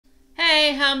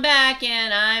Hey, I'm back,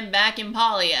 and I'm back in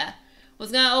Palia.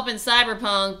 Was gonna open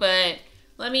Cyberpunk, but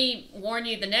let me warn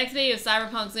you, the next video of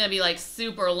Cyberpunk's gonna be like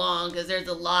super long because there's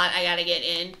a lot I gotta get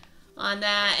in on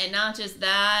that, and not just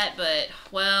that, but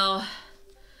well,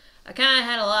 I kind of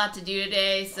had a lot to do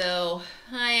today, so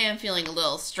I am feeling a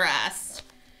little stressed,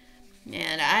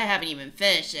 and I haven't even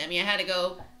finished it. I mean, I had to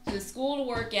go to the school to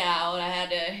work out. I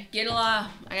gotta get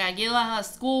a lot of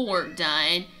schoolwork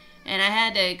done. And I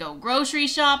had to go grocery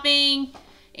shopping,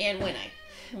 and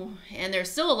there's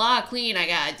still a lot of cleaning I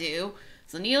gotta do.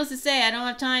 So needless to say, I don't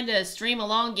have time to stream a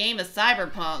long game of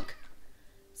Cyberpunk.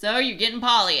 So you're getting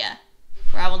Palia,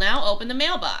 where I will now open the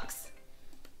mailbox.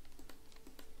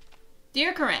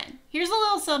 Dear Corinne, here's a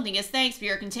little something as thanks for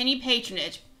your continued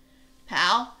patronage.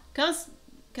 Pal,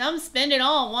 come spend it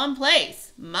all in one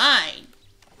place. Mine.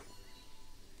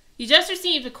 You just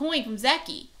received a coin from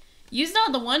Zeki. Use it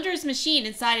on the wondrous machine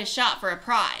inside his shop for a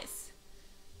prize.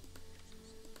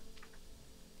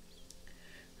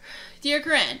 Dear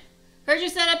Corinne, heard you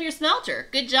set up your smelter.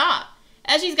 Good job.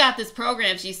 Edgy's got this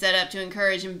program she set up to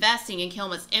encourage investing in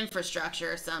Kilma's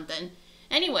infrastructure or something.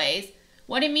 Anyways,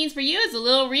 what it means for you is a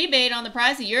little rebate on the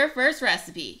price of your first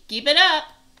recipe. Keep it up.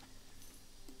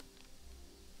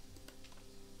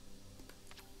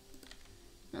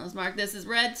 Let's mark this as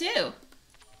red too.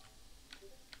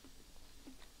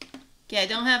 Okay, I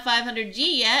don't have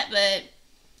 500G yet, but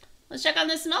let's check on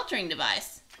this smeltering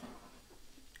device.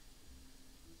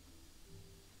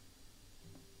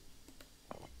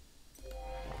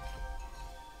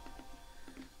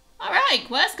 Alright,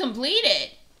 quest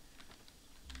completed.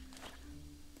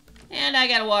 And I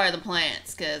gotta water the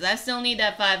plants, because I still need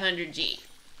that 500G.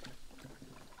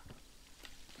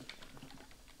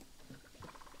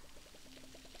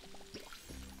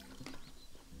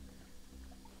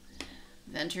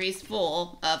 Inventory's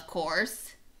full, of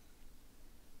course.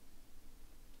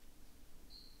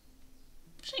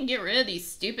 I should get rid of these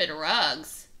stupid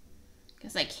rugs.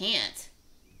 Guess I can't.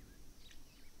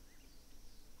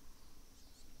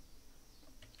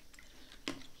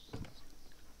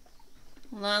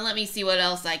 Hold on, let me see what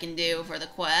else I can do for the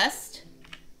quest.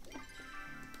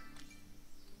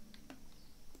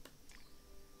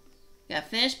 Gotta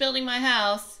finish building my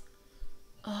house.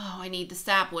 Oh, I need the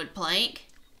sapwood plank.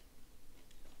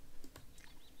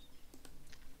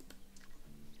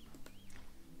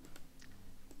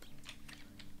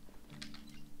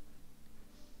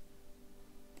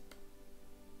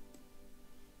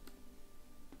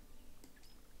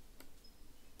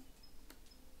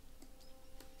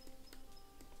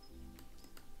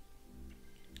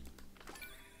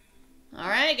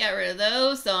 Alright, got rid of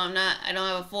those, so I don't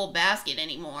have a full basket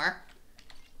anymore.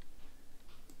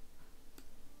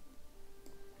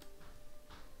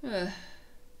 Ugh.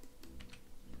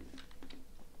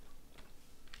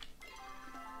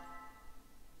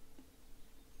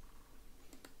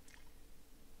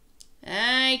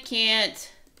 I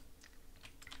can't.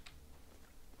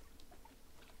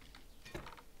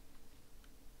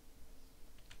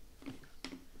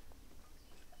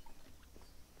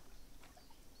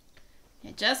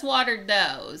 I just watered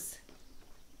those.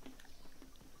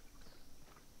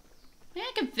 Maybe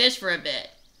I can fish for a bit.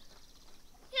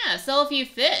 Yeah, sell a few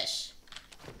fish.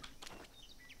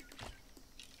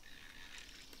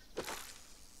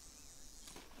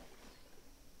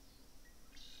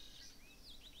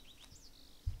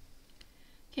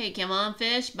 Okay, come on,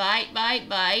 fish. Bite, bite,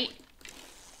 bite.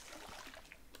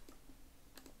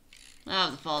 That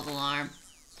was a false alarm.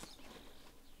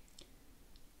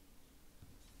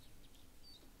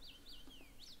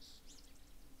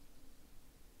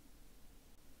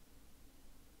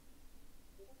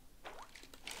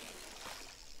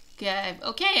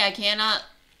 Okay, I cannot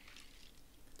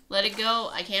let it go.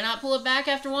 I cannot pull it back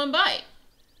after one bite.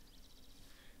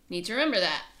 Need to remember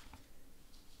that.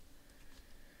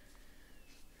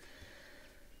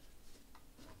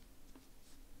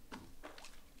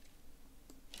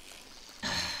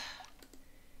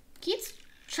 Keeps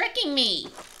tricking me.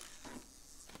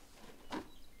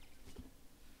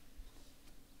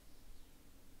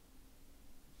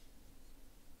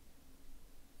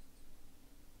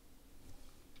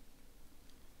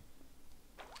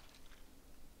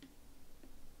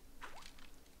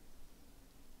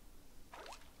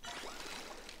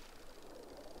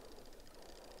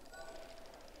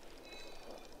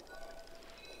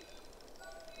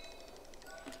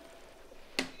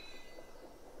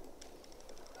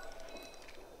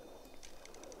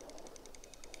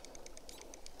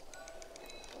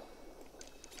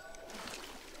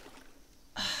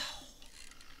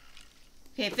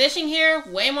 Okay, fishing here,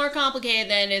 way more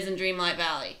complicated than it is in Dreamlight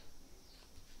Valley.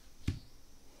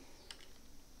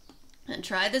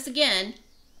 Gonna try this again.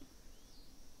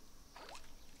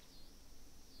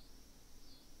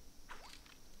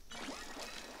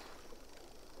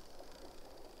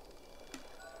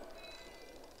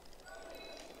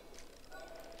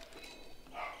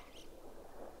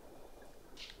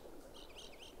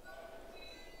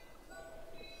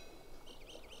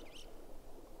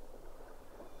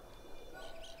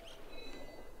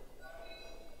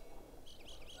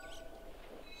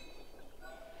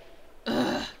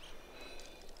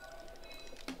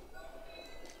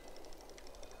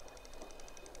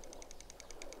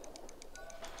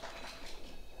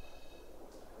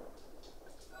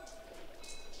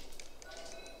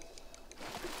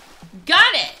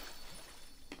 Got it!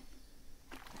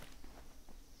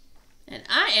 And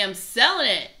I am selling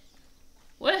it.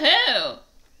 Woohoo!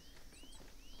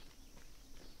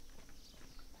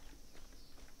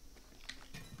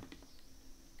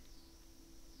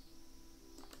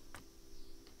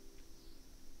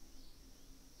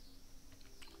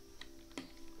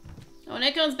 When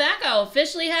it comes back, I'll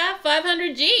officially have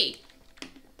 500 G.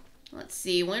 Let's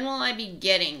see, when will I be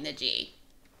getting the G?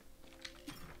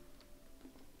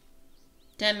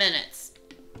 10 minutes.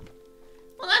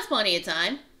 Well, that's plenty of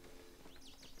time.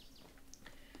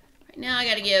 Right now, I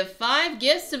gotta give 5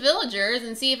 gifts to villagers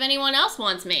and see if anyone else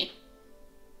wants me.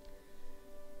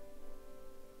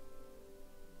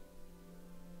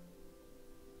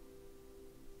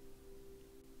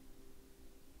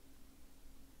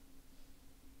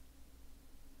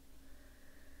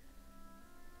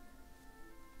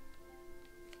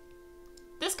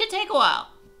 This could take a while.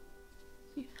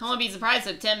 I won't be surprised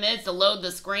if it took 10 minutes to load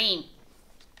the screen.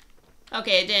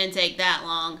 Okay, it didn't take that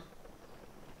long.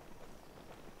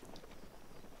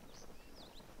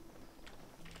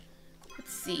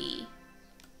 Let's see.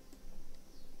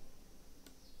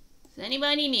 Does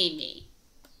anybody need me?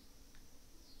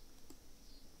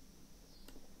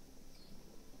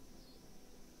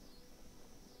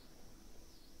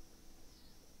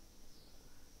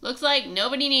 Looks like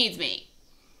nobody needs me.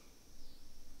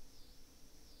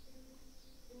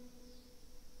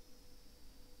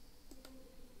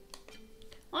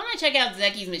 Why don't I check out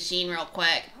Zeki's machine real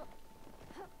quick?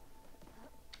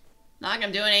 Not like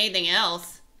I'm doing anything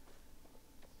else.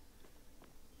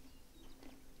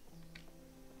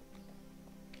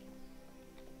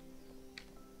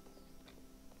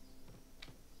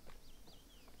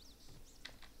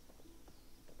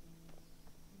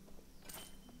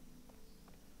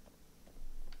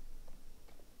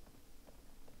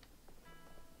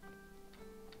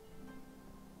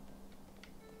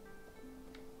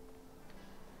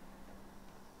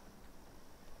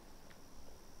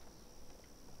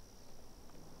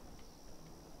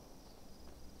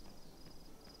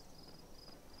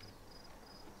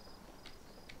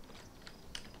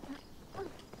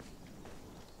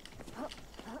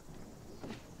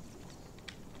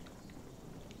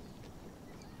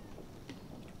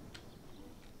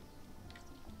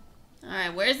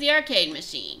 Alright, where's the arcade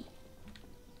machine?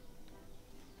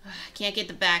 I can't get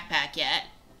the backpack yet.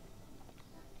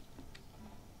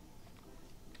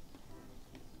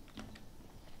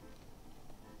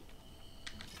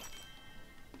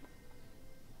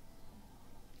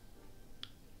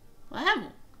 Well, I have...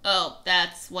 Oh,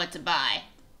 that's what to buy.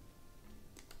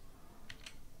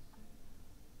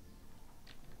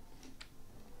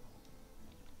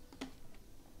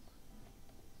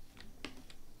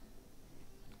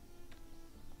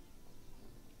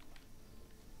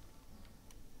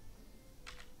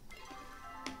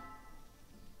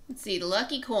 Let's see, the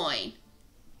lucky coin.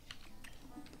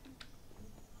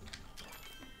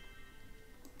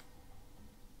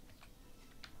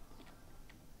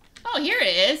 Oh, here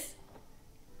it is.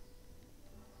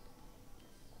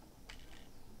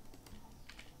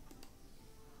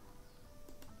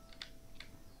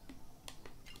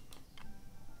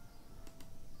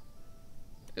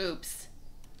 Oops.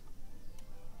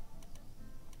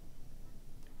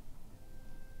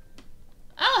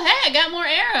 Oh, hey, I got more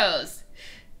arrows.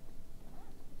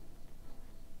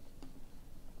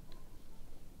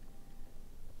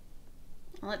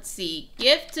 Let's see.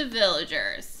 Gift to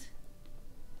villagers.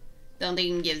 Don't think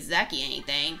you can give Zeki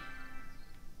anything.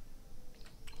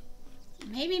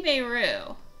 Maybe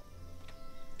Beirut.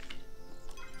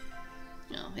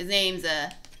 No, his name's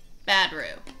Badru.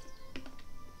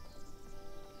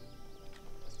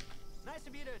 Nice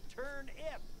of you to turn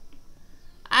ip.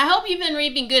 I hope you've been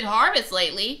reaping good harvests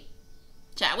lately.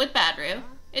 Chat with Badru.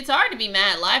 It's hard to be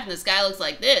mad at life when the sky looks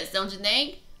like this, don't you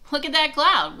think? Look at that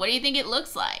cloud. What do you think it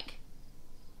looks like?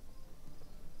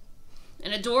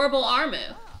 An adorable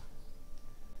Armu.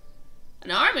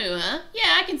 An Armu, huh?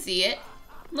 Yeah, I can see it.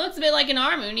 Looks a bit like an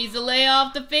Armu needs to lay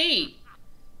off the feet.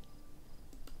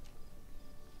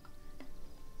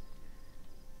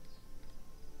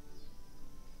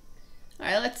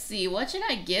 Alright, let's see. What should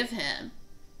I give him?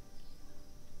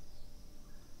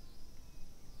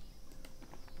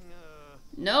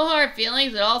 No hard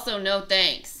feelings, but also no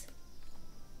thanks.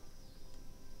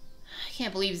 I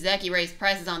can't believe Zeki raised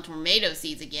prices on tomato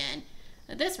seeds again.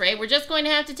 At this rate, we're just going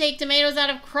to have to take tomatoes out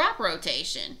of crop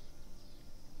rotation.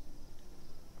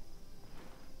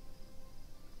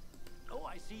 Oh,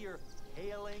 I see you're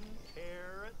hailing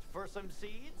carrot for some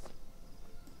seeds.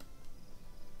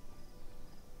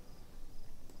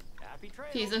 Happy trails.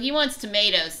 Okay, so he wants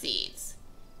tomato seeds.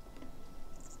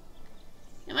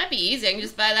 It might be easy. I can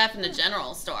just buy that from the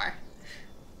general store.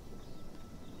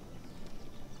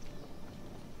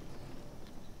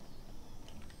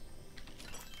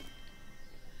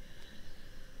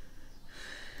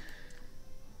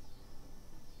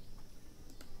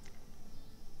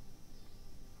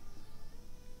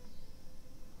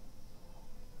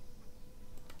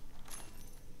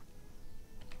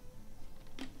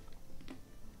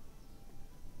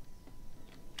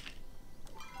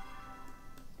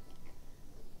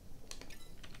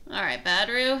 Alright,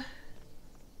 Badru.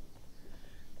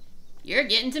 You're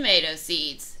getting tomato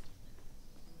seeds.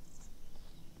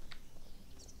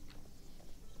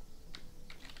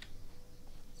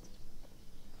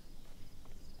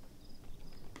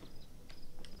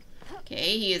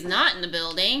 Okay, he is not in the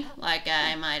building, like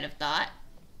I might have thought.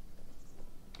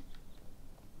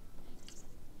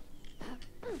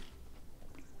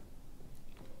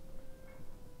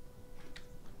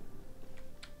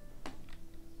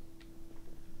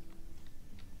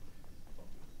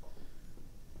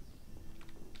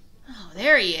 Oh,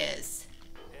 there he is.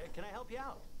 Can I help you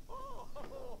out?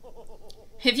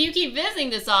 If you keep visiting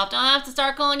this often, I'll have to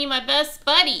start calling you my best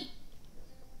buddy.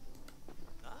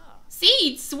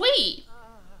 Seeds, sweet.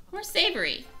 Or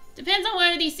savory. Depends on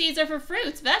whether these seeds are for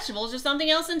fruits, vegetables, or something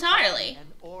else entirely.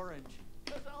 And orange.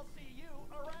 'Cause I'll see you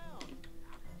around.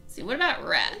 See, what about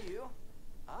Ref? See you.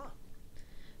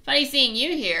 Funny seeing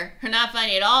you here. Or not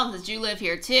funny at all since you live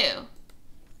here too.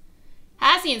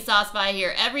 Hassian stops by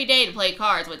here every day to play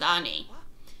cards with Ani.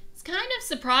 It's kind of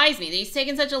surprised me that he's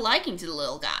taken such a liking to the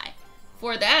little guy.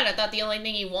 For that, I thought the only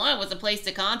thing he wanted was a place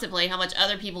to contemplate how much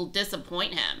other people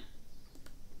disappoint him.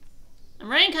 I'm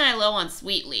running kind of low on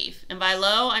Sweet Leaf, and by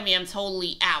low, I mean I'm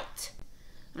totally out.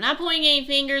 I'm not pointing any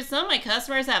fingers. Some of my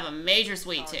customers have a major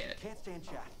sweet tooth. Can't stand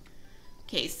chat.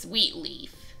 Okay, Sweet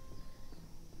Leaf.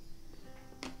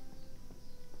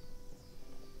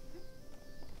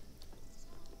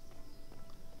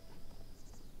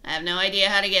 I have no idea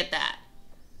how to get that.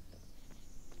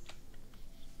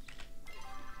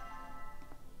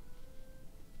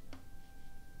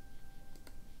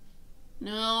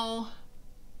 No.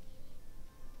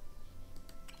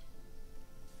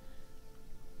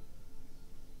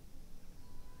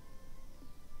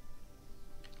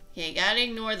 Okay, gotta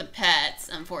ignore the pets,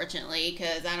 unfortunately,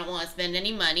 because I don't want to spend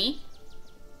any money.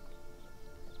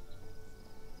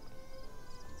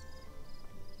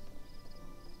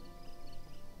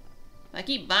 If I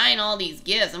keep buying all these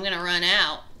gifts, I'm gonna run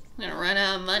out. I'm gonna run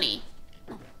out of money.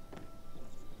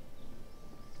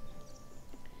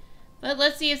 But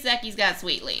let's see if Zeki's got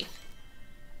Sweet Leaf.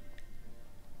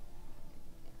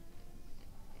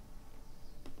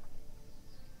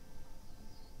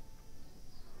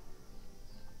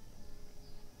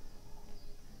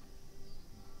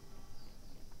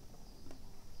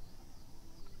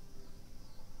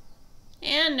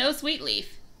 And no Sweet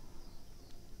Leaf.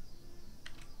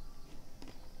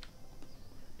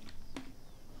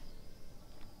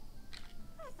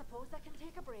 I suppose I can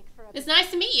take a break for a It's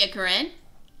nice to meet you, Corinne.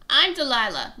 I'm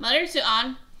Delilah, mother to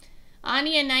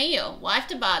Ani and Nail, wife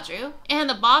to Badru, and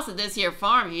the boss of this here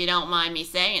farm, if you don't mind me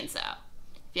saying so.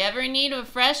 If you ever in need of a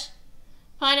fresh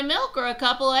pint of milk or a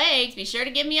couple of eggs, be sure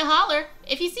to give me a holler.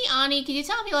 If you see Ani, can you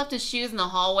tell him he left his shoes in the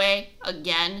hallway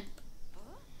again?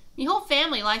 The whole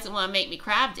family likes it when I make me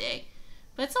crab dig,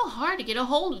 but it's so hard to get a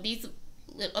hold of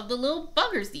the little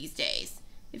buggers these days.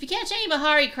 If you catch any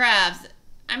Bahari crabs,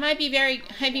 I'd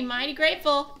be mighty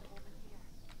grateful.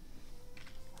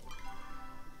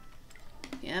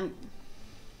 Yeah,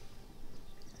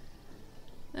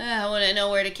 I wouldn't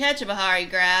know where to catch a Bahari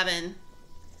crab, and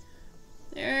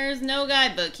there's no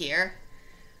guidebook here.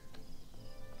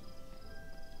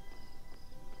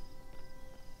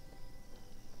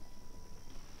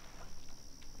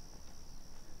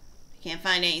 Can't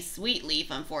find any Sweet Leaf,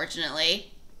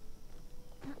 unfortunately.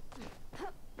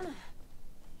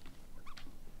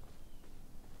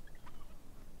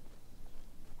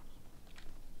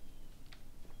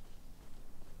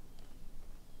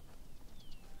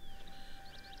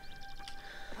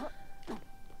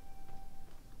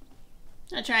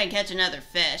 I'll try and catch another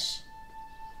fish.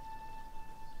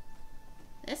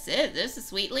 this a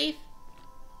sweet leaf?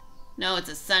 No, it's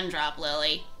a sundrop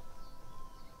lily.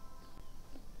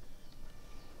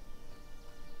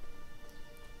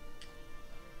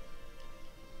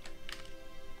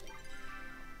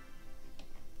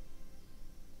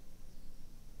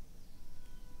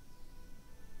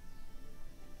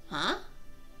 Huh?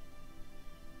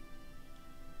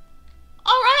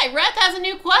 Alright, Reth has a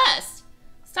new quest.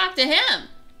 Let's talk to him.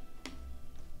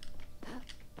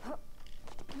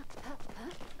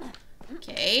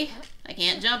 Okay, I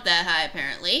can't jump that high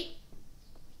apparently.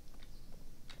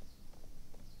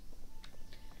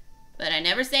 But I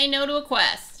never say no to a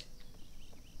quest.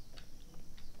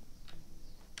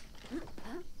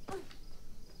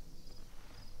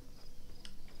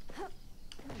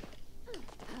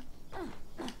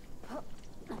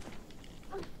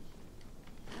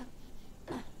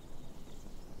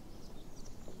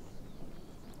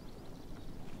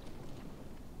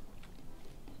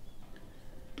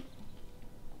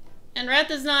 And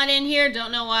Reth is not in here.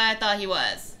 Don't know why I thought he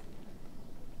was.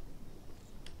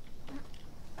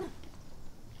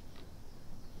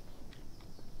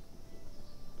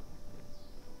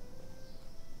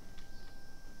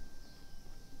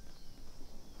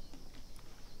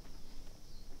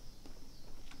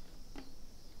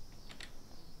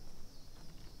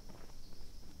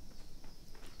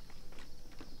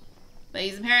 But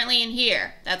he's apparently in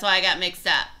here. That's why I got mixed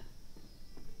up.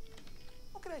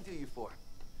 What can I do you for?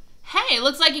 Hey,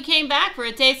 looks like you came back for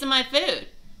a taste of my food.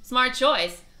 Smart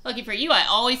choice. Lucky for you, I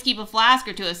always keep a flask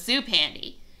or two of soup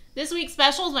handy. This week's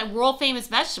special is my world-famous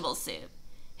vegetable soup.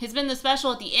 It's been the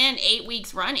special at the inn 8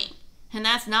 weeks running. And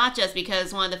that's not just because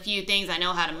it's one of the few things I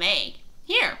know how to make.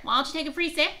 Here, why don't you take a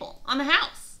free sample on the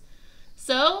house?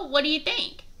 So, what do you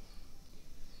think?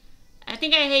 I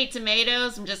think I hate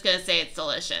tomatoes. I'm just going to say it's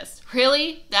delicious.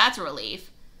 Really? That's a relief.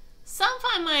 Some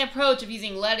find my approach of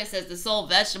using lettuce as the sole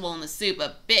vegetable in the soup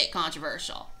a bit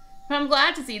controversial. But I'm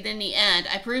glad to see that in the end,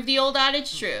 I proved the old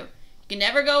adage true. You can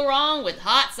never go wrong with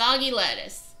hot, soggy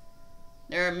lettuce.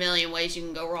 There are a million ways you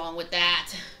can go wrong with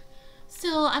that.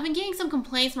 Still, I've been getting some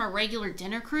complaints from our regular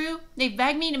dinner crew. They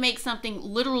begged me to make something,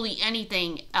 literally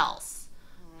anything else.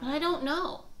 But I don't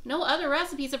know. No other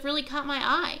recipes have really caught my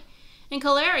eye. And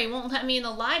Kaleri won't let me in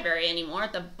the library anymore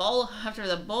after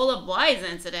the bowl of Wise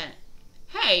incident.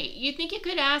 Hey, you think you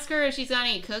could ask her if she's got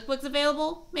any cookbooks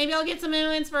available? Maybe I'll get some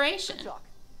new inspiration.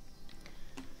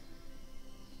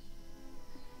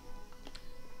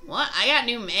 What? I got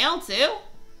new mail too?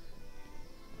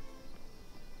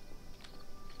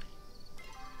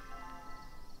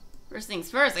 First things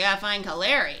first, I gotta find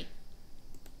Kaleri.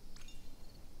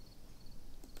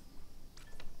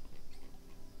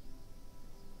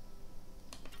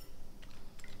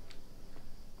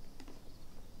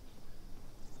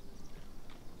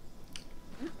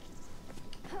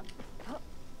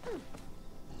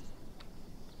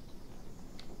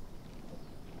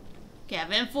 Okay, I've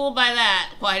been fooled by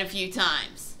that quite a few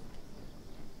times.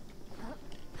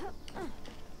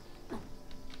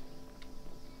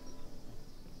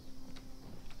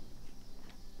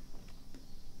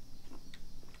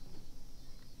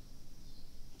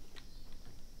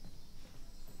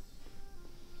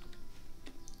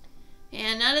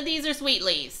 And none of these are sweet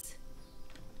leaves.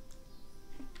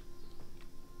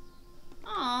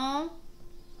 Aww.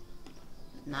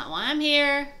 Not why I'm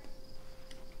here.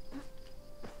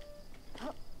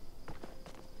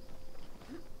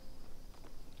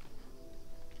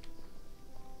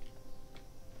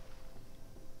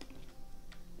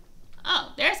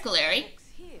 Oh, there's Kaleri.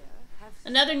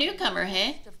 Another newcomer,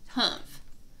 hey? Humph.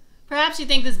 Perhaps you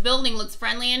think this building looks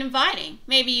friendly and inviting.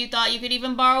 Maybe you thought you could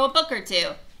even borrow a book or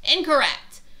two.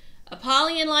 Incorrect. A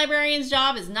Palian librarian's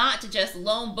job is not to just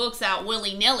loan books out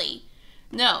willy-nilly.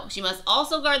 No, she must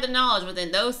also guard the knowledge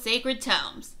within those sacred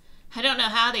tomes. I don't know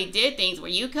how they did things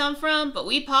where you come from, but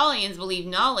we Palians believe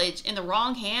knowledge in the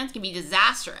wrong hands can be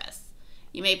disastrous.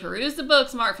 You may peruse the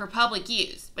books marked for public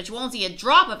use, but you won't see a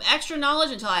drop of extra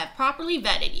knowledge until I have properly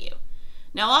vetted you.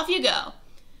 Now off you go.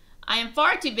 I am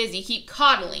far too busy to keep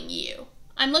coddling you.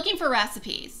 I'm looking for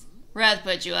recipes. Reth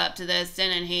put you up to this,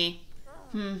 didn't he?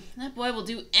 That boy will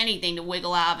do anything to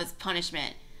wiggle out of his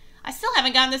punishment. I still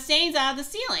haven't gotten the stains out of the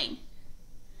ceiling.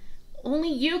 Only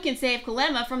you can save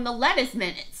Kalema from the lettuce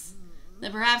minutes.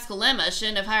 Then perhaps Kalema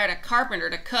shouldn't have hired a carpenter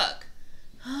to cook.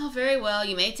 Oh, very well.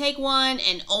 You may take one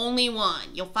and only one.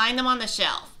 You'll find them on the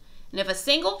shelf. And if a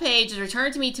single page is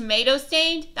returned to me tomato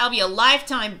stained, that'll be a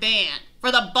lifetime ban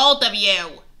for the both of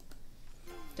you.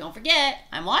 Don't forget,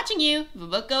 I'm watching you. If a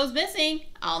book goes missing,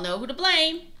 I'll know who to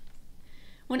blame.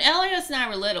 When Elios and I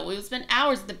were little, we would spend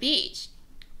hours at the beach.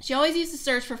 She always used to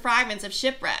search for fragments of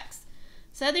shipwrecks.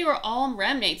 Said they were all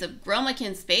remnants of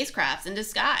Bromakin spacecrafts in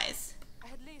disguise.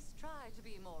 At least try to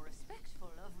be more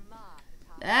respectful of my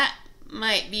time. That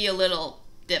might be a little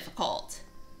difficult.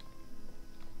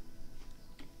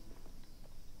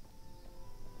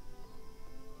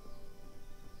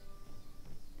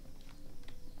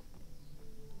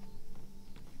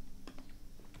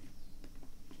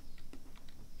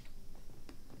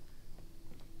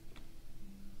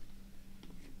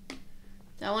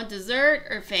 Do I want dessert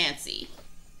or fancy?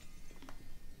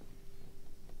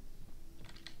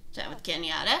 Chat with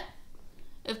Kenyatta.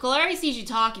 If Kalari sees you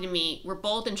talking to me, we're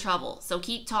both in trouble, so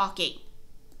keep talking.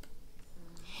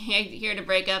 Here to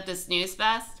break up this snooze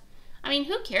fest? I mean,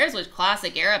 who cares which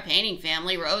classic era painting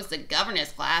family rose to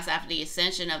governess class after the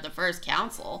ascension of the first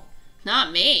council?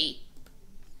 Not me.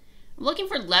 I'm looking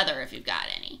for leather if you've got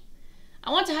any.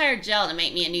 I want to hire Gel to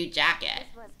make me a new jacket.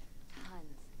 This was tons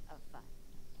of fun.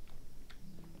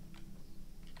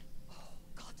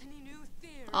 Got any new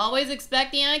theories? Always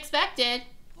expect the unexpected.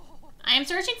 I am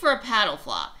searching for a paddle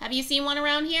flop. Have you seen one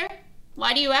around here?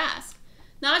 Why do you ask?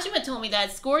 Najima told me that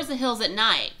it scores the hills at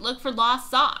night. Look for lost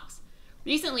socks.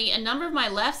 Recently, a number of my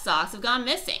left socks have gone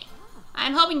missing. I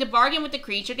am hoping to bargain with the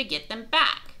creature to get them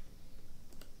back.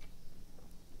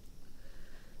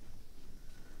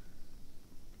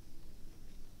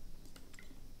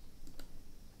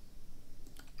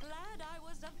 Glad I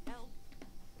was of help.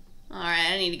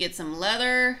 Alright, I need to get some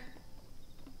leather.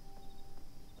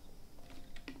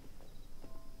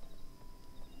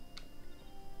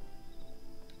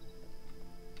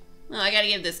 Oh, I gotta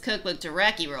give this cookbook to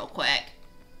Reki real quick.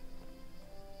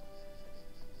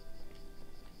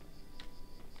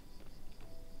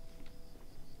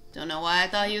 Don't know why I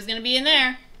thought he was gonna be in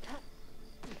there.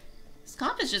 This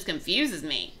compass just confuses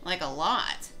me, like a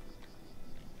lot.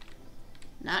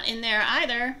 Not in there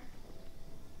either.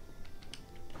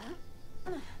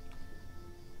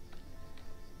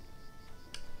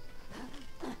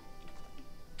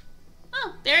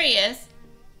 Oh, there he is.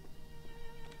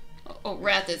 Oh,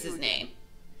 Wrath is his name.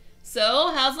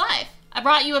 So, how's life? I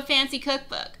brought you a fancy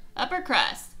cookbook. Upper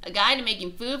crust. A guide to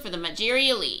making food for the Majiri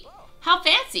elite. How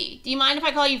fancy? Do you mind if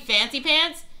I call you Fancy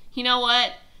Pants? You know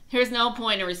what? There's no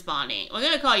point in responding. We're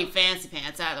gonna call you Fancy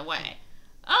Pants either way.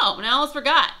 Oh, and I almost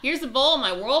forgot. Here's a bowl of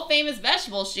my world-famous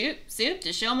vegetable soup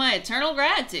to show my eternal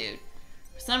gratitude.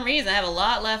 For some reason, I have a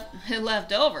lot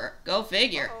left over. Go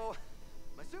figure. Uh-oh.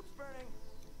 My soup's burning.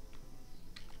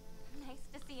 Nice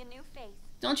to see a new face.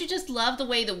 Don't you just love the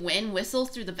way the wind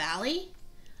whistles through the valley?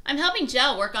 I'm helping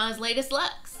Gel work on his latest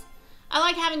looks. I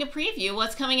like having a preview of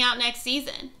what's coming out next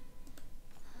season.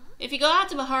 If you go out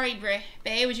to Bahari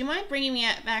Bay, would you mind bringing me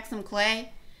back some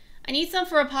clay? I need some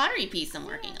for a pottery piece I'm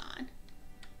working on.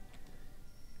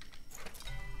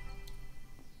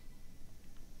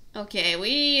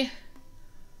 Okay,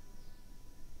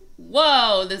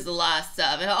 Whoa, this is a lot of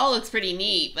stuff. It all looks pretty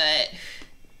neat, but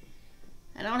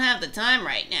I don't have the time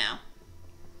right now.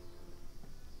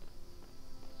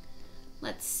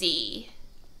 Let's see.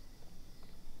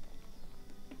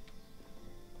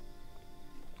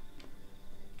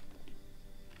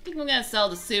 I think I'm gonna sell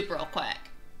the soup real quick.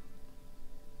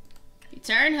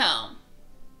 Return home.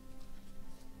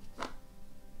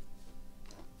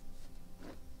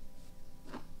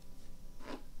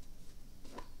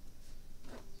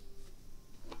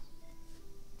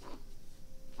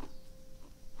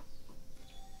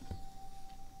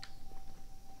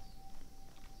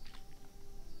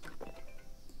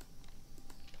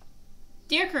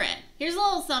 Dear Corinne, here's a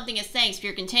little something as thanks for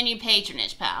your continued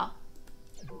patronage, pal.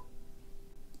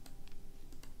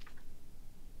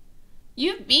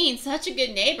 You've been such a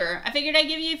good neighbor. I figured I'd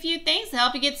give you a few things to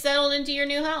help you get settled into your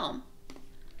new home.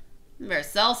 I better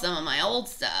sell some of my old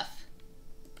stuff.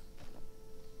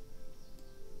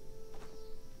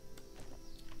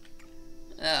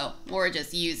 Oh, or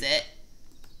just use it.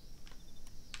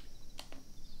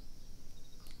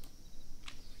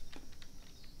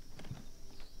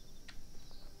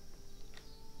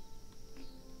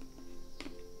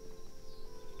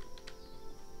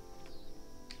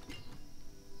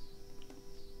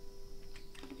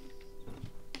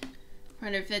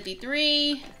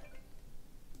 $153.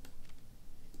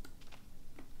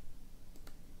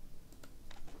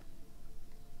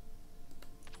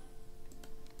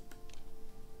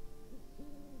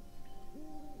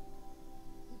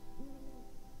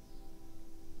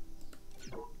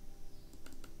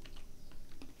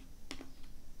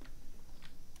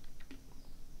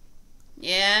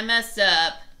 Yeah, I messed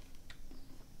up.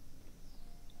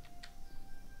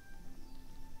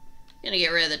 Gonna get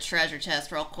rid of the treasure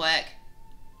chest real quick.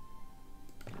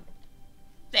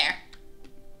 There.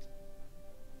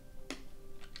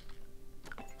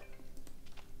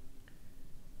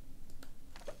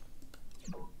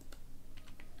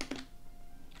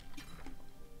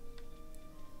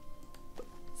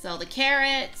 Sell the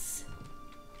carrots.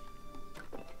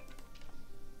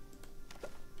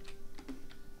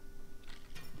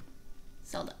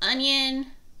 Sell the onion.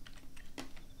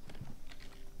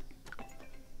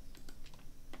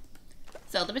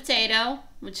 Sell the potato,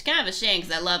 which is kind of a shame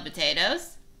because I love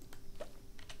potatoes.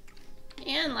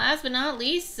 And last but not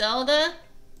least, sell the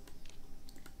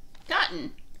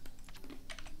cotton.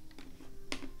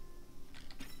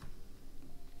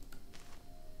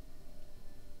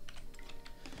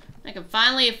 I can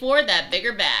finally afford that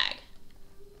bigger bag.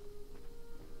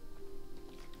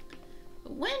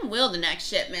 But when will the next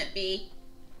shipment be?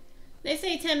 They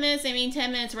say 10 minutes, they mean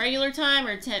 10 minutes regular time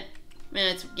or 10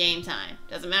 minutes game time.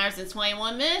 Doesn't matter since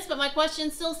 21 minutes, but my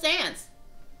question still stands.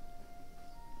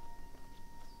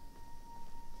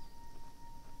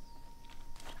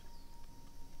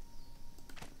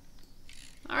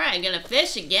 Alright, I'm gonna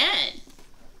fish again.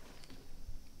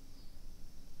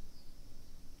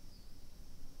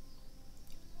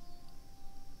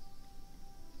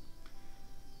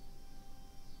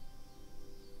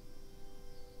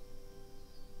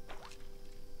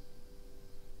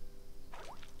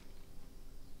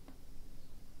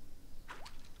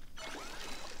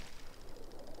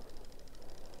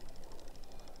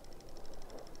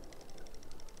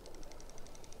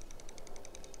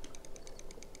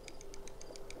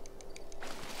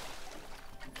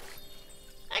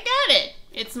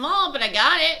 It's small, but I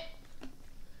got it.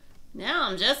 Now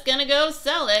I'm just gonna go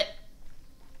sell it.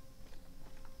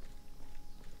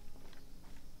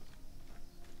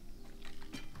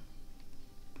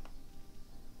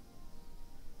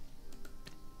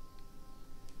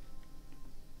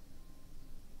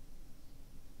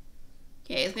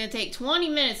 Okay, it's gonna take 20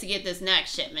 minutes to get this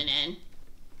next shipment in.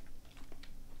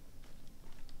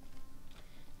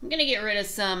 I'm gonna get rid of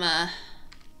some,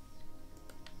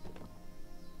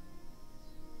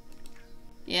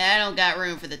 yeah, I don't got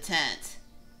room for the tent.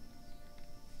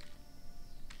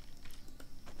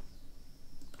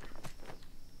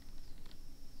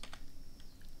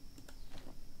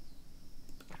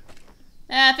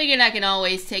 I figured I can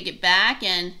always take it back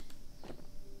and...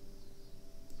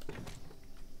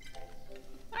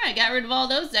 Alright, got rid of all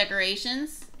those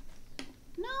decorations.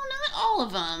 No, not all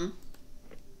of them.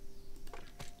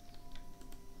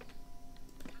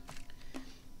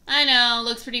 I know,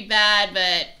 looks pretty bad,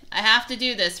 but I have to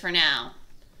do this for now.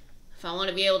 If I want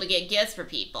to be able to get gifts for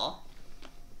people.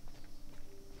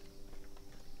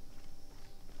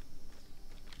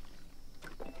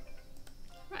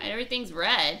 Right, everything's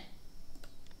red.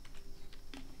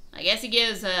 I guess he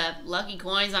gives lucky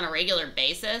coins on a regular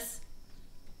basis.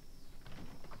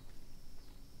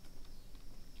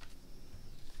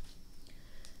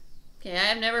 Okay,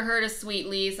 I've never heard of sweet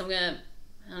leaves. I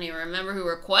don't even remember who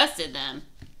requested them.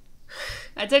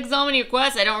 I took so many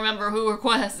requests, I don't remember who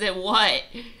requested what.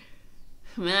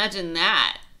 Imagine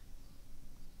that.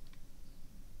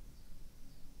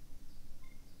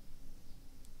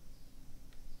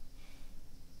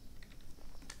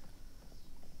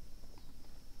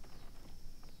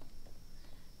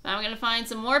 I'm gonna find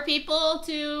some more people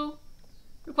to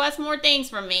request more things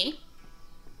from me.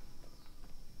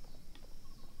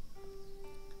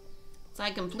 So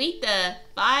I complete the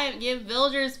give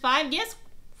villagers 5 gifts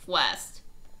quest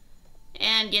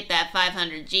and get that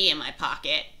 500G in my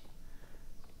pocket.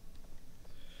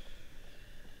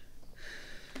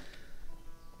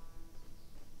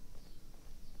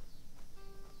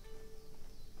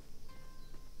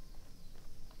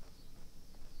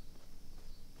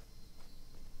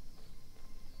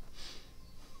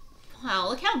 Wow,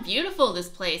 look how beautiful this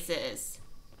place is.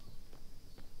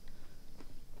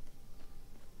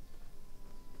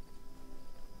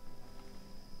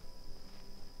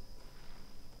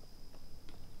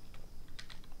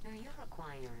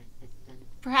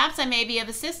 Perhaps I may be of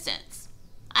assistance.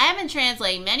 I have been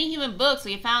translating many human books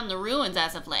we have found in the ruins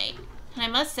as of late, and I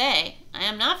must say, I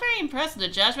am not very impressed with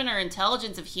the judgment or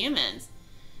intelligence of humans.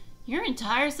 Your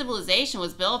entire civilization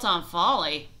was built on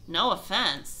folly. No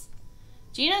offense.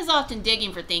 Gina is often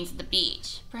digging for things at the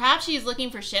beach. Perhaps she is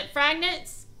looking for ship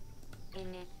fragments?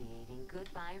 Initiating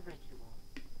goodbye ritual.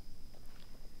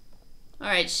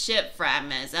 Alright, ship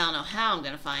fragments. I don't know how I'm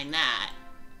gonna find that.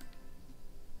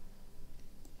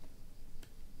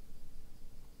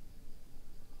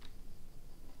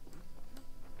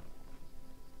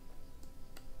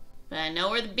 But I know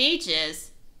where the beach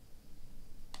is.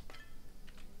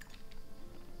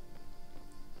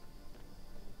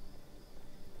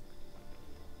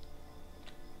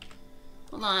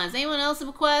 Hold on, does anyone else have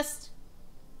a quest?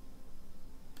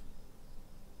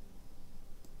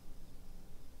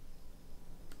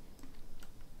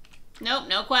 Nope,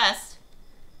 no quest.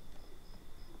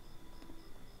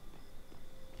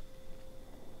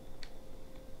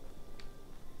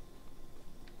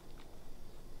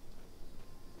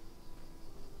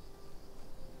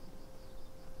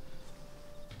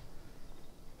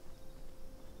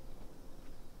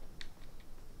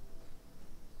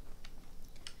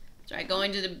 Try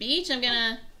going to the beach. I'm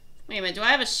gonna... Wait a minute, do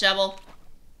I have a shovel?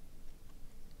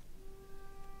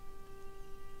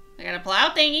 I got a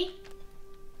plow thingy.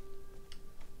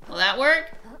 Will that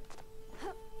work?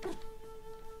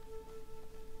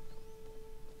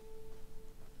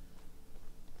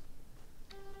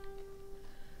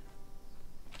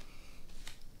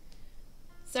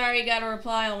 Sorry, got a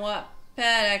reply on Wattpad.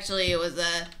 Actually, it was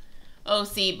a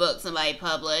OC book somebody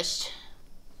published.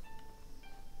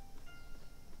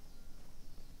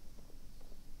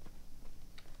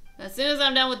 As soon as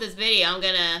I'm done with this video, I'm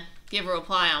gonna give a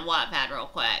reply on Wattpad real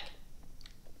quick.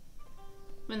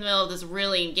 I'm in the middle of this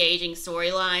really engaging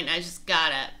storyline. I just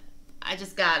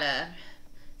gotta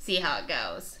see how it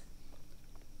goes.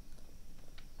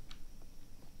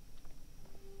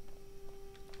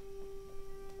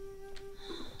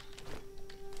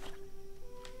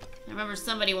 I remember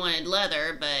somebody wanted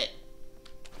leather, but...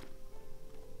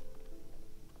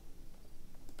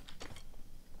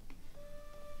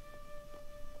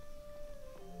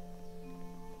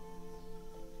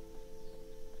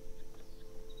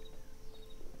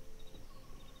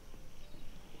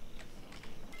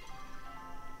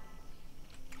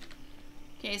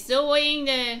 Okay, still waiting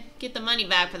to get the money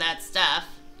back for that stuff.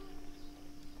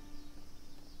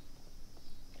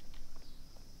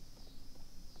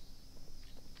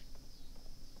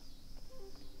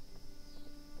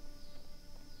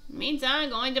 Meantime,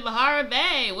 going to Bahara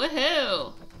Bay.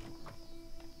 Woohoo!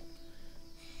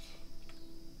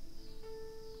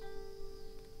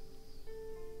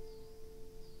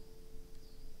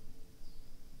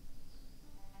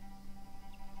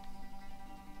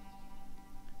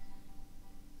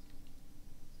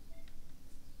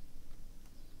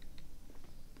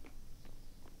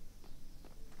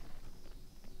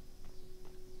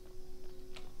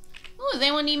 Ooh, does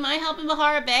anyone need my help in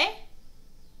Bahara Bay?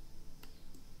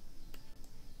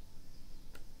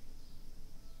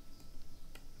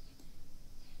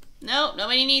 Nope,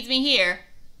 nobody needs me here.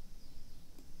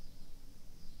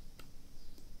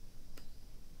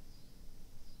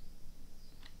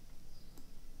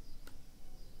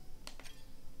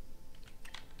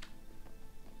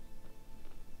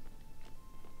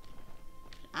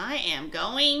 I am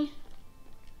going...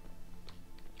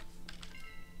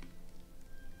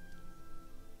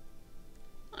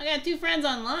 I got 2 friends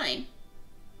online.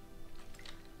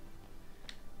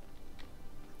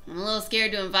 I'm a little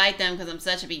scared to invite them because I'm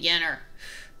such a beginner.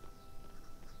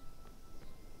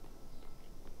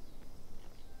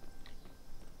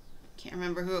 Can't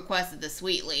remember who requested the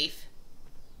sweet leaf.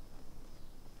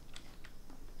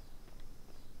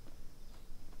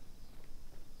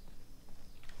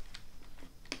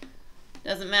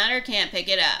 Doesn't matter, can't pick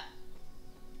it up.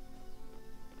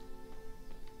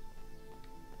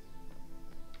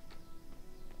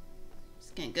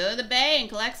 Just gonna go to the bay and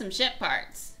collect some ship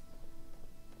parts.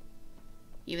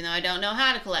 Even though I don't know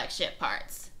how to collect ship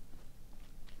parts.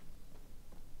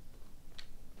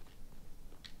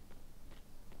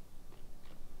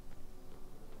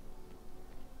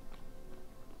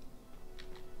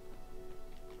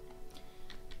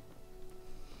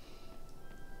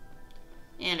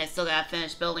 And I still gotta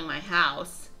finish building my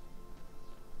house.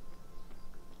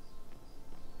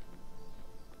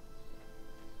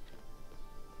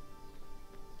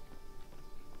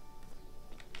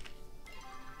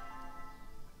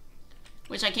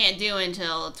 Which I can't do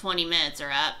until 20 minutes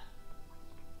are up.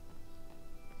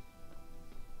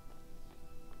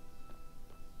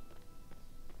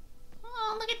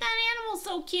 Oh, look at that animal,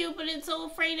 so cute, but it's so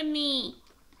afraid of me.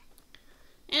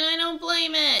 And I don't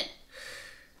blame it.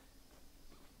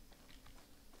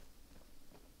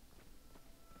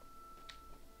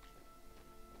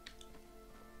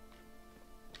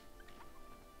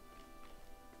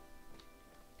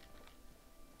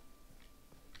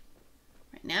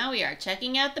 Now we are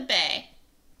checking out the bay.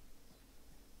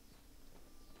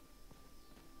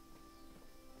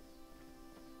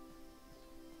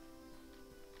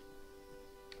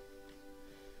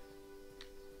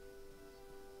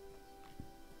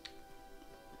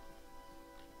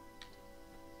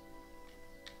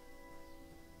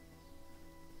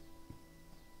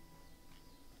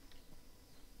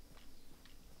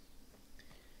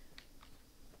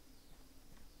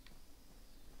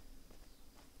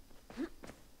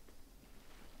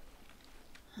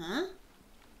 Huh?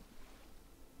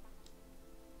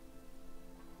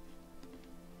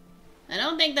 I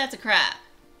don't think that's a crab.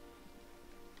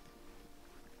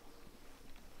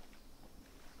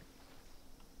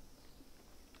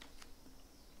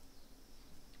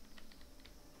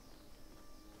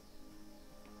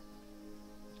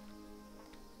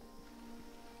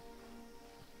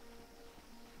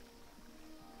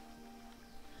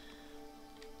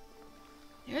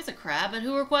 There's a crab, but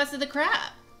who requested the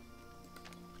crab?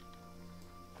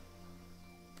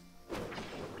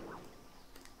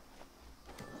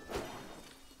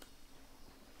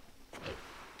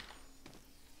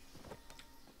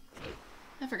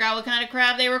 I forgot what kind of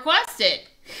crab they requested.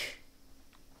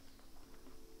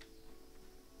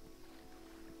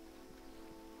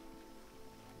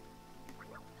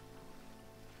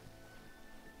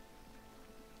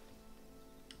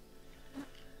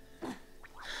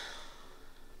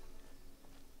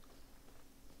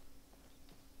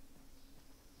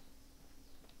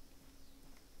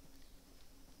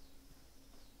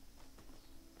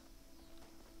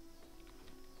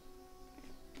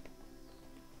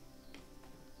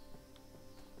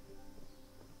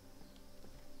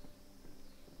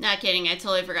 Not kidding, I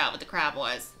totally forgot what the crab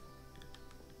was.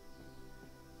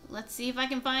 Let's see if I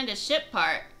can find a ship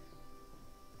part.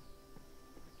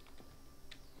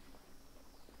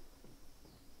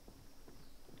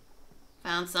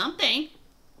 Found something.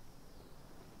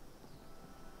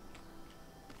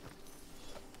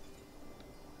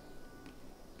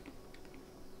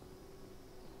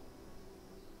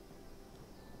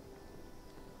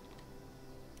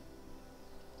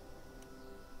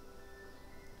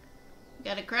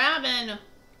 Got a crab and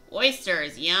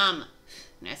oysters, yum.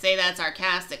 And I say that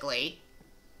sarcastically.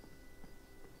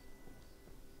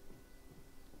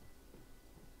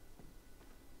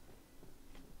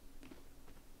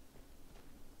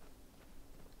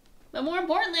 But more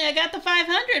importantly, I got the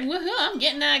 500. Woohoo, I'm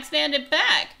getting that expanded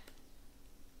pack.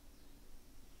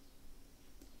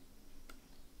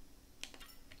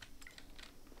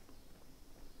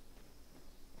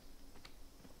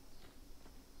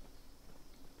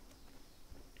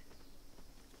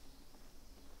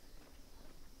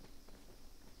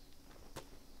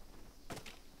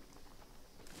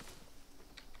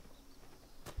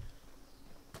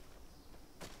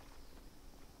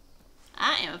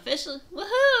 I am officially,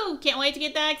 woohoo! Can't wait to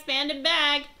get that expanded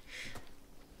bag.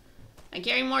 I'm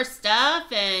carrying more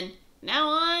stuff, and now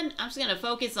on, I'm just gonna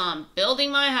focus on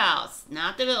building my house,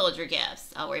 not the villager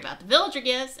gifts. I'll worry about the villager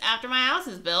gifts after my house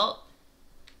is built.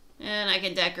 And I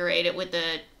can decorate it with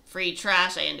the free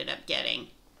trash I ended up getting.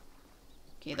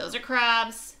 Okay, those are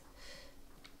crabs.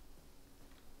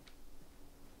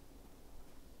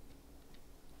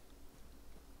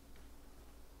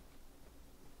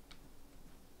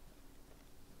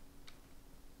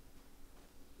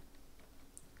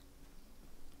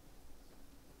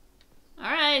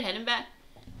 Alright, heading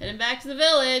back to the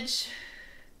village.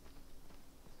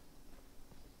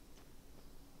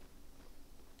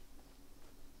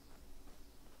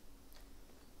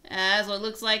 As what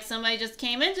looks like somebody just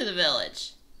came into the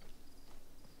village.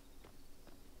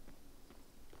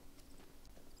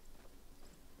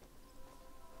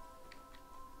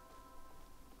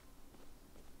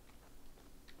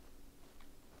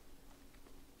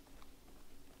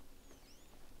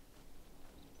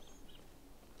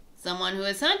 Someone who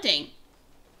is hunting.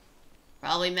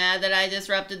 Probably mad that I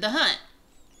disrupted the hunt.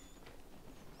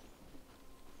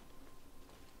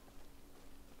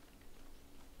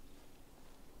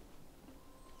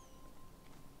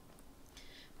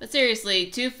 But seriously,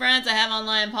 2 friends I have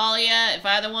online Palia. If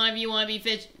either one of you want to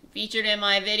be featured in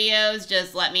my videos,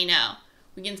 just let me know.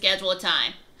 We can schedule a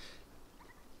time.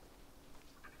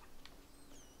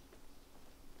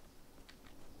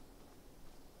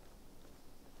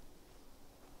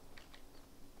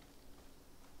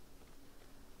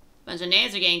 Bunch of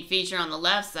names are getting featured on the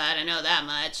left side, I know that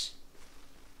much.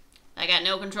 I got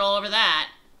no control over that.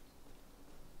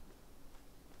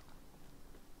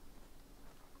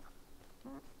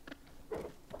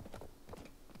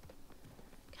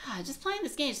 God, just playing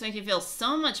this game just makes me feel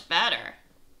so much better.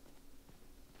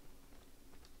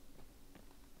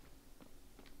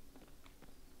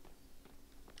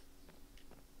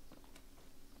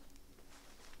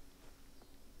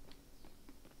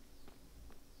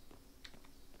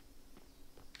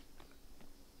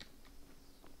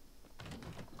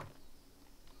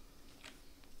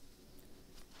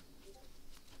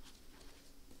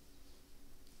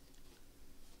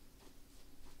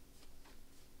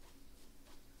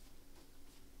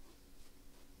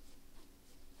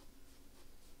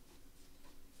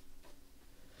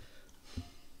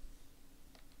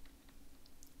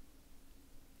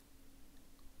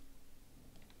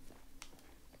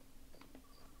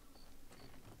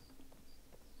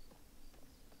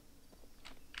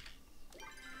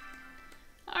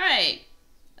 Alright,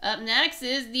 up next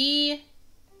is the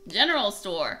general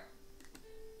store.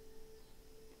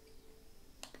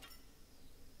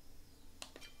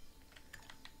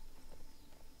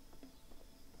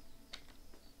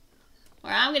 Or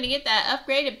where I'm gonna get that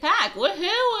upgraded pack. Woohoo,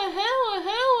 woohoo,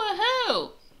 woohoo,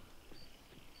 woohoo!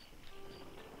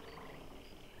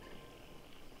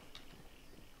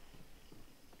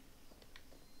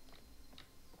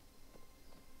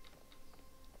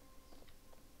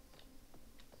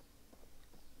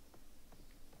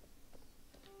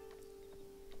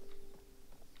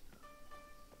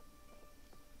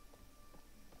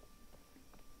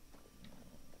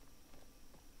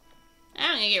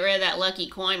 I'm gonna get rid of that lucky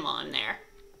coin while I'm there.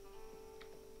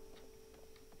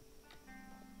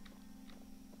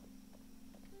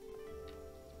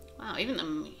 Wow, even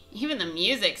the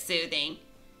music's soothing.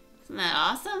 Isn't that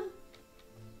awesome?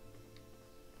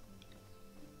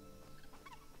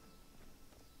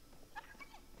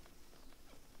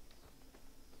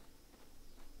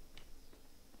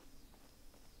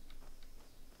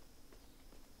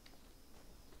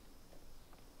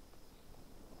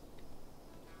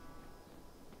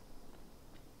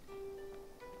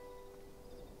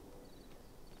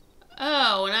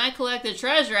 Oh, when I collect the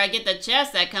treasure, I get the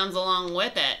chest that comes along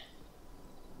with it.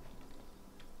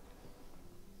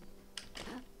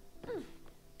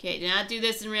 Okay, do not do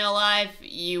this in real life.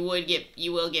 You will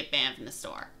get banned from the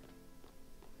store.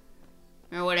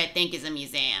 Or what I think is a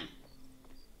museum.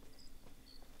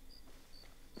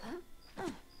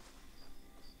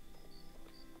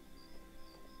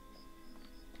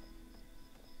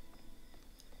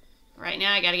 Right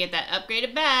now, I gotta get that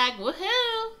upgraded bag.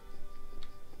 Woohoo!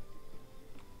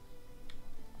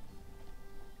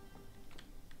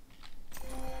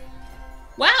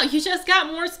 Wow, you just got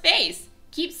more space.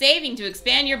 Keep saving to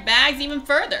expand your bags even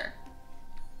further.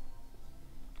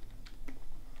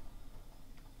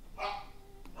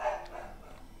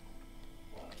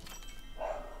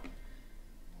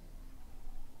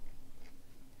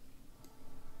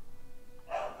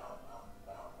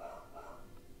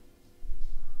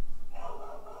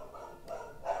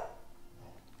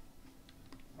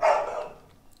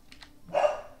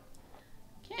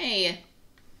 Okay.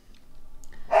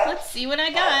 Let's see what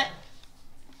I got.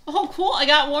 Oh, cool, I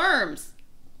got worms.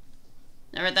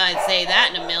 Never thought I'd say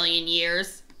that in a million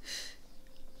years.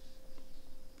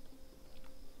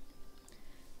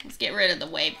 Let's get rid of the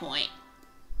waypoint.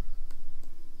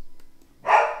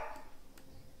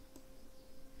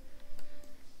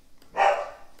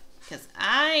 Because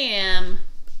I am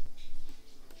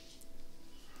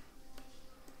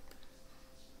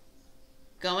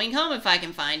going home if I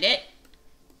can find it.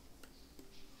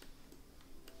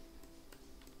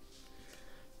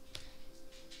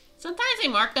 Sometimes they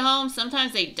mark the home,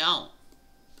 sometimes they don't.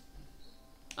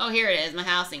 Oh, here it is, my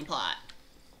housing plot.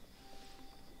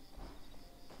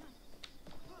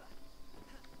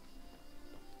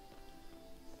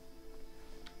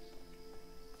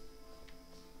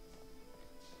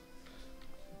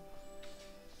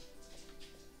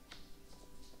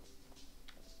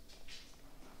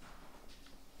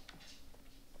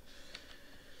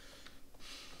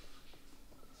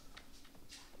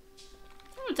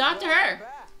 Oh, talk to her.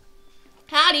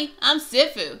 Howdy, I'm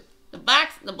Sifu, the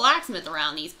blacksmith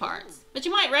around these parts. But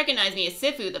you might recognize me as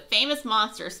Sifu, the famous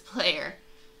monsters player.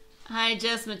 I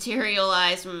just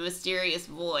materialized from a mysterious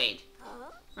void.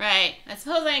 Right, I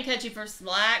suppose I can cut you for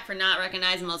slack for not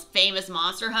recognizing the most famous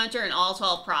monster hunter in all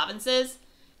 12 provinces.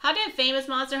 How did a famous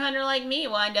monster hunter like me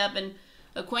wind up in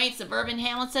a quaint suburban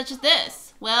hamlet such as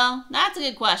this? Well, that's a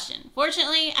good question.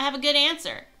 Fortunately, I have a good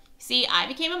answer. See, I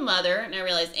became a mother and I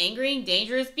realized angry,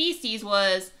 dangerous beasties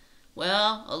was,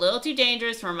 well, a little too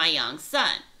dangerous for my young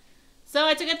son. So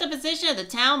I took up the position of the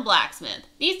town blacksmith.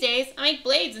 These days, I make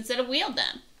blades instead of wield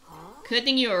them. Good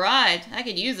thing you arrived. I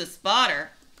could use a spotter.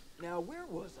 Now, where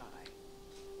was I?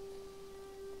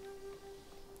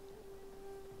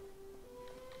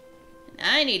 And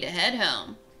I need to head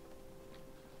home.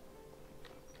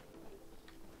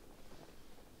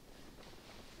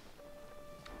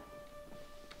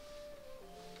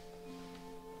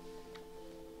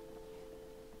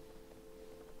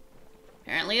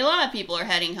 Apparently a lot of people are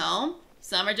heading home.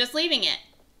 Some are just leaving it.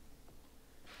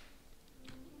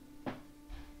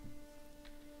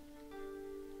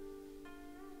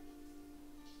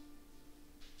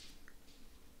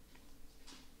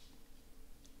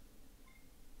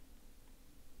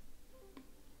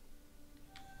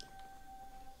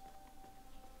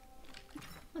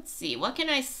 Let's see, what can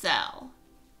I sell?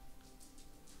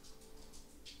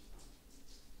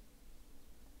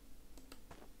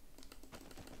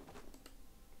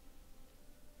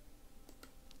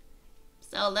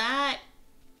 Sell that.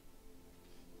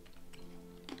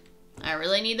 I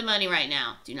really need the money right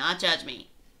now. Do not judge me.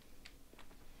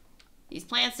 These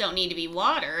plants don't need to be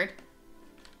watered.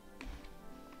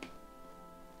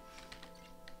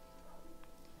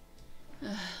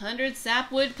 100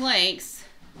 sapwood planks.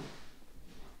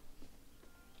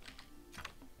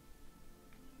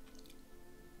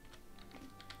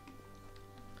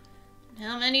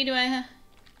 How many do I have?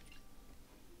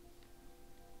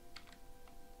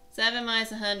 7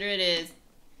 minus 100 is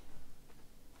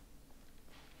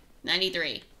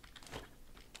 93.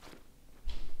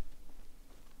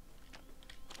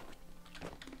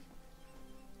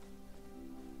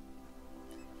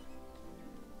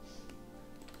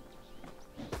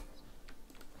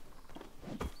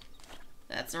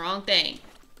 That's the wrong thing.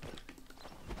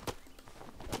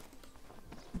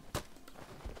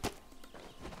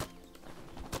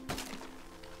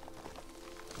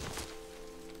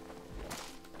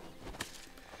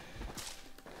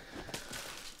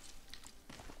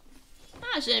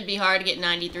 It shouldn't be hard to get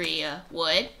 93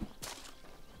 wood.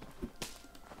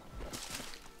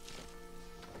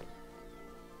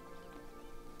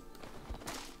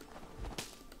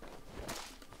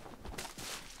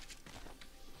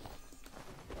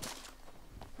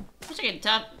 Wish I could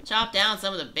chop down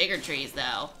some of the bigger trees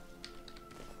though.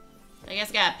 I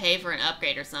guess I gotta pay for an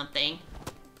upgrade or something.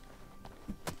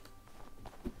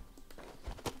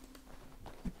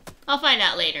 I'll find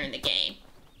out later in the game.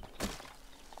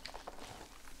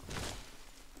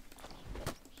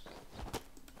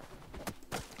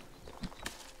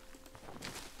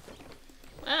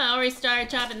 Well, I already started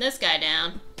chopping this guy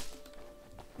down.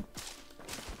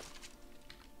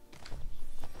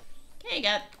 Okay,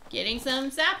 getting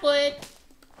some sapwood.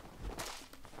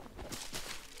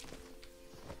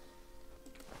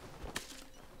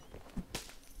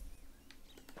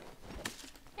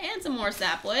 And some more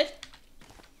sapwood.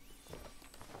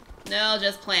 No,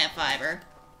 just plant fiber.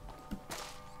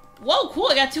 Whoa, cool,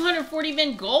 I got 240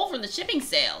 VIN gold from the shipping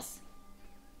sales.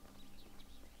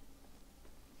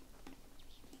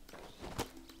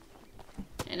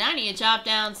 And I need to chop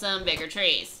down some bigger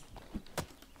trees.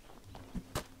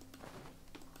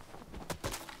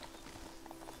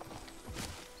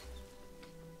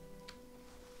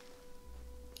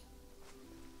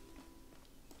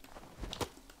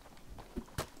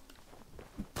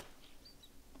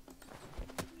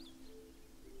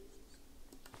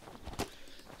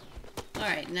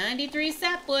 Alright, 93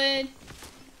 sapwood.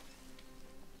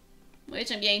 Which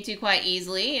I'm getting to quite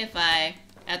easily if I,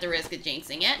 at the risk of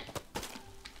jinxing it.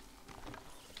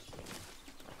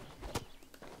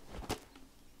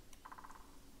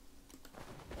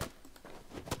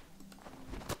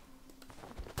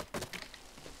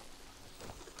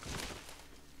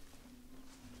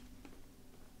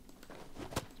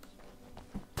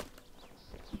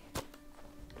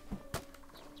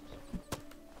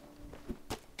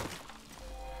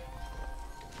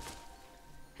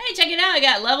 Check it out, I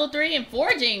got level 3 in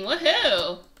forging,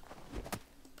 woohoo!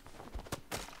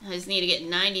 I just need to get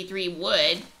 93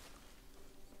 wood.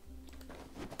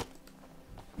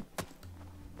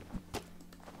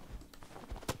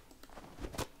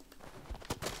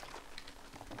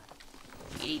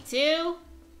 $82.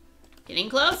 Getting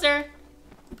closer.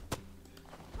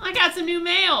 I got some new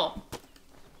mail.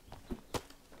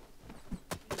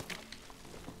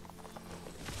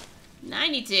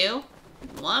 $92.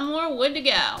 One more wood to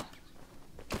go.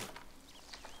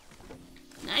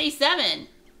 97.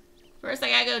 First I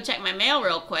gotta go check my mail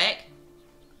real quick.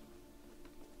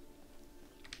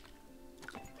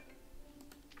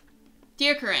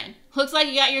 Dear Corinne, looks like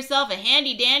you got yourself a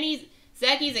handy dandy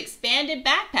Zeki's expanded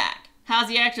backpack. How's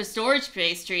the extra storage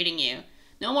space treating you?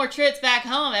 No more trips back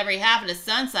home every half of the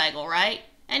sun cycle, right?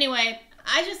 Anyway,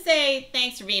 I just say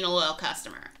thanks for being a loyal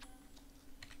customer.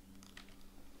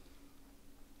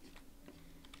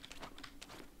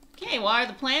 Okay, water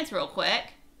the plants real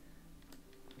quick.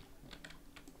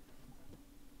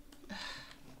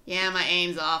 Yeah, my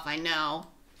aim's off, I know.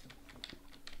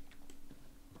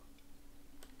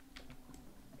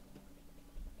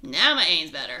 Now my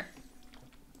aim's better.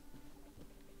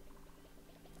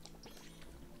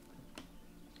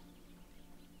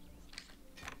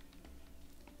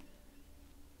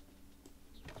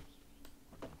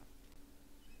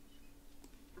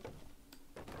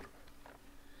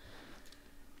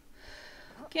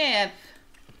 Okay,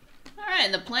 alright,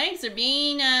 and the planks are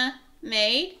being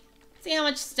made. Let's see how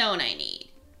much stone I need.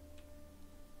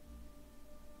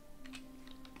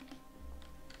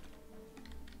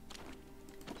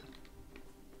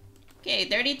 Okay,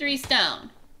 33 stone.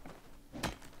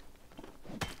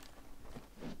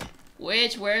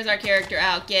 Which wears our character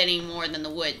out getting more than the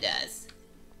wood does.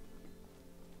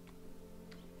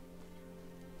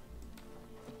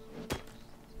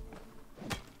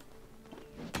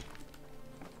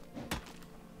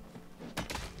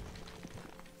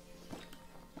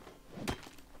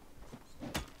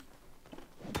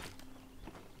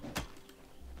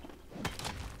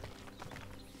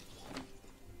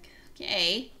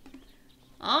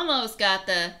 Almost got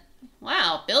the...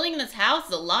 Wow, building this house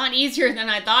is a lot easier than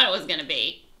I thought it was going to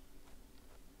be.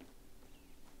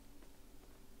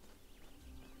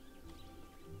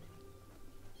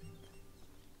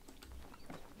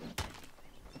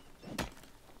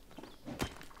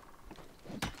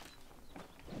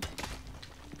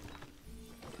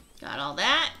 Got all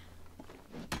that.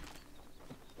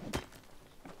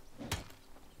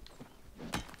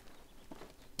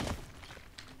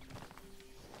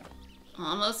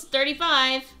 Almost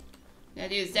 35. Gotta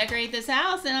do is decorate this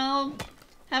house and I'll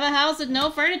have a house with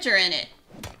no furniture in it.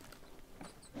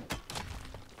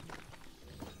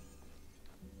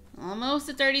 Almost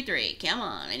at 33. Come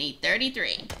on, I need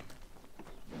 33.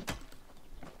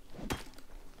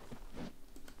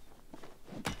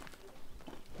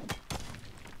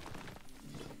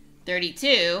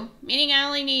 $32, meaning I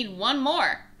only need one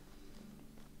more.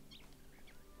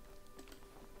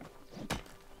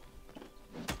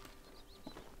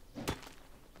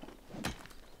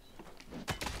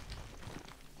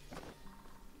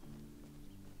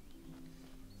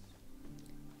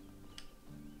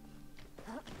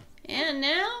 And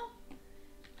now,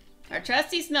 our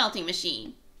trusty smelting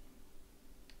machine.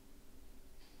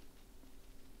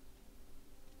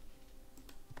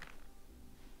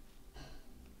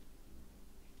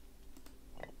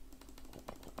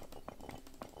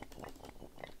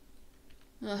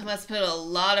 Oh, I must put a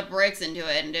lot of bricks into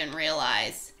it and didn't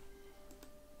realize.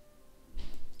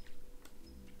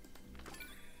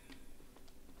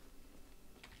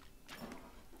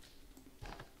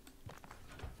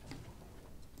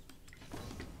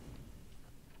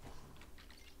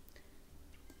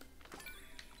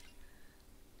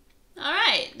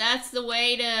 Alright, that's the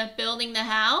way to building the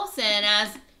house, and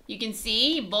as you can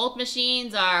see, both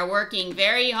machines are working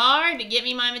very hard to get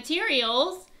me my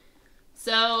materials.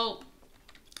 So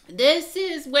this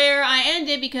is where I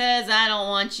ended because I don't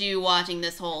want you watching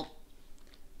this whole...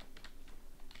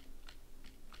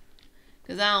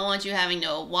 Because I don't want you having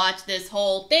to watch this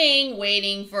whole thing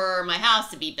waiting for my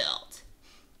house to be built.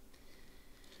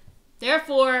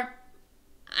 Therefore,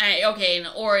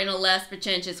 or in a less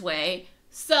pretentious way,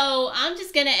 so I'm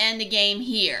just going to end the game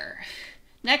here.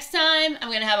 Next time, I'm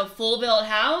going to have a full built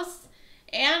house,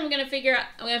 and I'm going to figure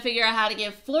out how to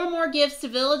give 4 more gifts to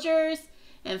villagers,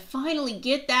 and finally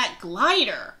get that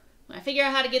glider. When I figure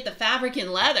out how to get the fabric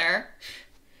and leather.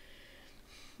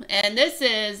 And this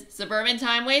is Suburban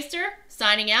Time Waster,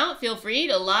 signing out. Feel free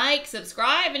to like,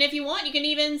 subscribe, and if you want, you can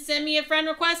even send me a friend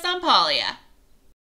request on Palia.